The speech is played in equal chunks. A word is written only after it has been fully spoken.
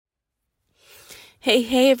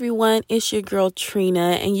Hey everyone, it's your girl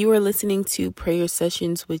Trina, and you are listening to Prayer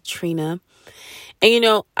Sessions with Trina. And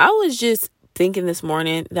I was just thinking this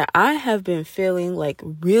morning that I have been feeling like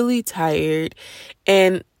really tired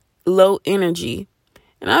and low energy.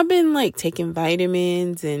 And I've been like taking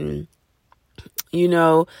vitamins and,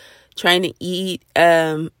 trying to eat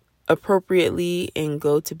appropriately and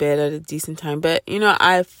go to bed at a decent time. But,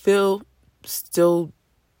 I feel still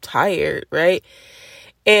tired, right?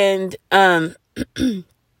 And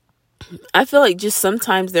I feel like just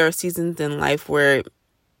sometimes there are seasons in life where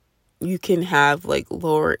you can have like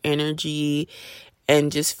lower energy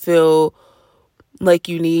and just feel like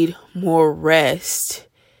you need more rest.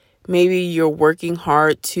 Maybe you're working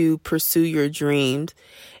hard to pursue your dreams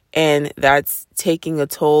and that's taking a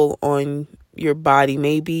toll on your body.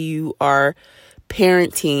 Maybe you are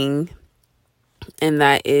parenting and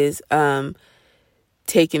that is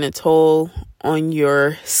taking a toll on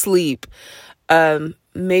your sleep.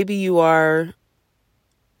 Maybe you are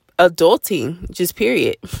adulting, just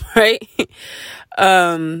period, right?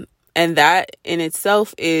 And that in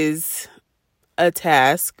itself is a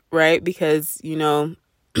task, right? Because,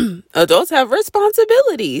 adults have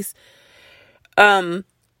responsibilities.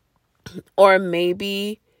 Or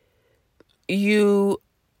maybe you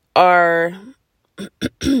are,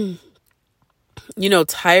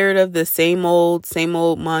 tired of the same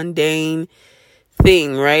old mundane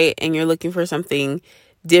thing, right? And you're looking for something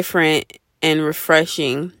different and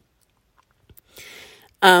refreshing.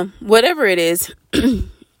 Whatever it is,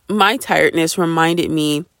 my tiredness reminded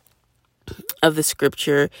me of the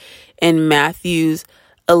scripture in Matthew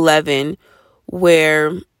 11,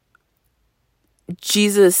 where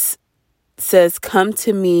Jesus says, "Come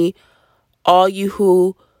to me, all you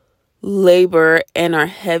who labor and are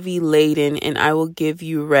heavy laden, and I will give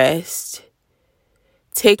you rest.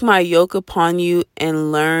 Take my yoke upon you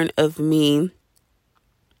and learn of me,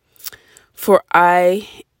 for I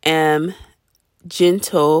am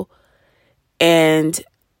gentle and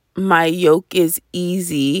my yoke is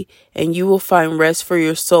easy, and you will find rest for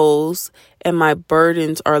your souls, and my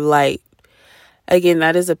burdens are light." Again,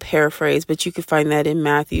 that is a paraphrase, but you can find that in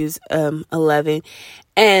Matthew 11.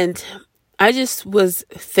 And I just was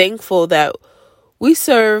thankful that we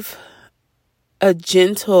serve a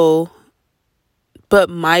gentle but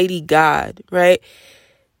mighty God, right?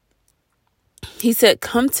 He said,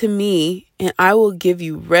 "Come to me and I will give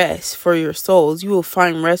you rest for your souls. You will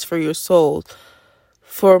find rest for your souls.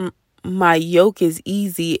 For my yoke is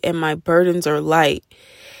easy and my burdens are light."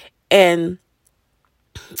 And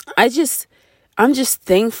I'm just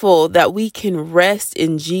thankful that we can rest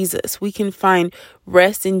in Jesus. We can find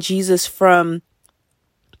rest in Jesus from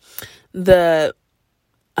the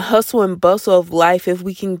hustle and bustle of life. If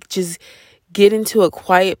we can just get into a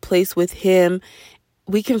quiet place with Him,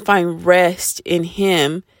 we can find rest in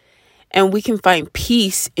Him and we can find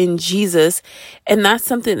peace in Jesus. And that's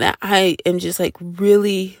something that I am just like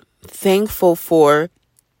really thankful for,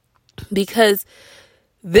 because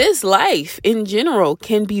this life in general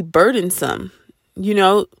can be burdensome,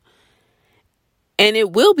 and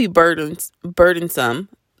it will be burdensome.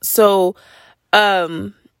 So,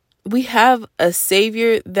 we have a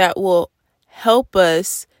Savior that will help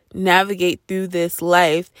us navigate through this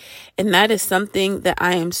life. And that is something that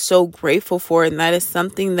I am so grateful for. And that is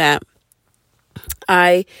something that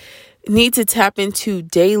I need to tap into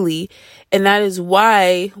daily. And that is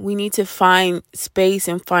why we need to find space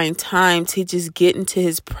and find time to just get into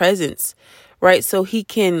His presence, right? So He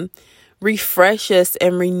can refresh us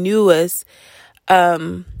and renew us.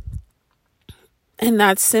 And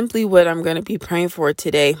that's simply what I'm going to be praying for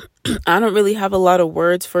today. I don't really have a lot of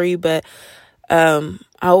words for you, but I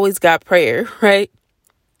always got prayer, right?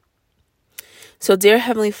 So, dear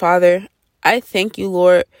Heavenly Father, I thank you,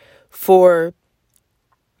 Lord, for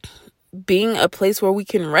being a place where we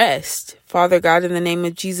can rest. Father God, in the name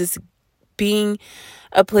of Jesus, being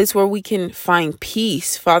a place where we can find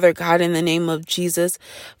peace. Father God, in the name of Jesus.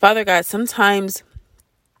 Father God, sometimes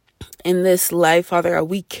in this life, Father God,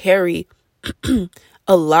 we carry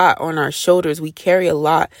a lot on our shoulders. We carry a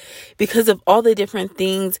lot because of all the different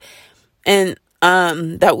things and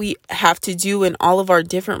that we have to do in all of our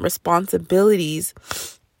different responsibilities.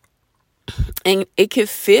 And it could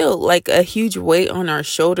feel like a huge weight on our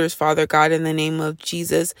shoulders, Father God, in the name of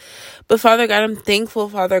Jesus. But Father God, I'm thankful,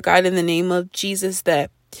 Father God, in the name of Jesus, that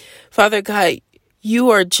Father God, you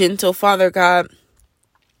are gentle, Father God,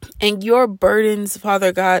 and your burdens,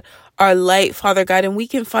 Father God, our light, Father God, and we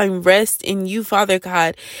can find rest in you, Father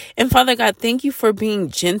God. And Father God, thank you for being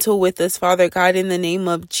gentle with us, Father God, in the name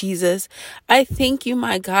of Jesus. I thank you,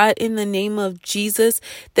 my God, in the name of Jesus,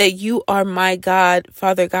 that you are my God,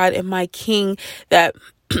 Father God, and my King, that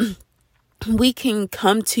we can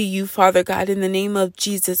come to you, Father God, in the name of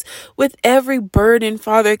Jesus, with every burden,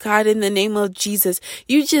 Father God, in the name of Jesus.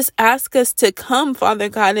 You just ask us to come, Father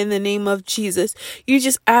God, in the name of Jesus. You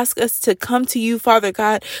just ask us to come to you, Father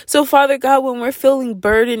God. So, Father God, when we're feeling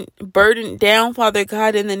burdened down, Father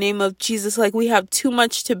God, in the name of Jesus, like we have too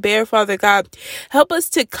much to bear, Father God, help us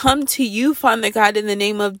to come to you, Father God, in the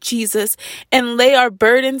name of Jesus, and lay our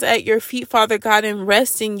burdens at your feet, Father God, and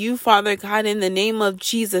rest in you, Father God, in the name of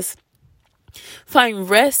Jesus. Find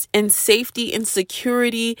rest and safety and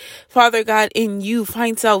security, Father God, in you.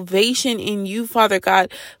 Find salvation in you, Father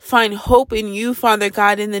God. Find hope in you, Father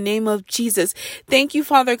God, in the name of Jesus. Thank you,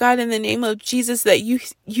 Father God, in the name of Jesus, that you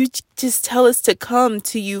just tell us to come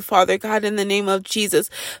to you, Father God, in the name of Jesus.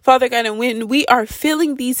 Father God, and when we are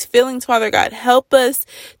feeling these feelings, Father God, help us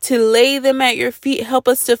to lay them at your feet. Help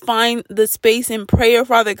us to find the space in prayer,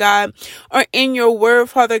 Father God, or in your word,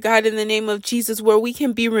 Father God, in the name of Jesus, where we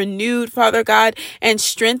can be renewed, Father God, and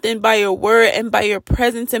strengthened by your word and by your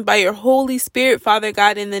presence and by your Holy Spirit, Father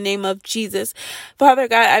God, in the name of Jesus. Father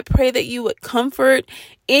God, I pray that you would comfort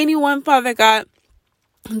anyone, Father God,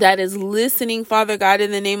 that is listening, Father God,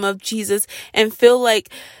 in the name of Jesus, and feel like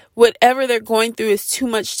whatever they're going through is too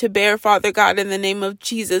much to bear, Father God, in the name of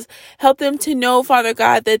Jesus. Help them to know, Father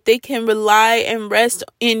God, that they can rely and rest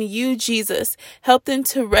in you, Jesus. Help them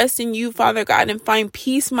to rest in you, Father God, and find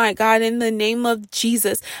peace, my God, in the name of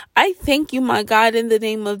Jesus. I thank you, my God, in the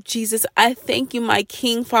name of Jesus. I thank you, my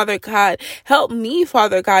King, Father God. Help me,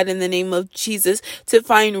 Father God, in the name of Jesus, to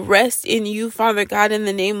find rest in you, Father God, in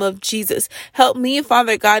the name of Jesus. Help me,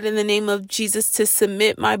 Father God, in the name of Jesus, to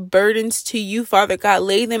submit my burdens to you, Father God.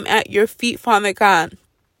 Lay them at your feet, Father God.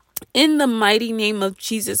 In the mighty name of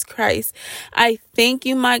Jesus Christ, I thank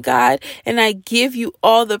you, my God, and I give you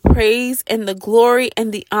all the praise and the glory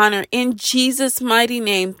and the honor in Jesus' mighty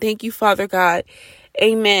name. Thank you, Father God.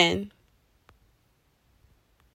 Amen.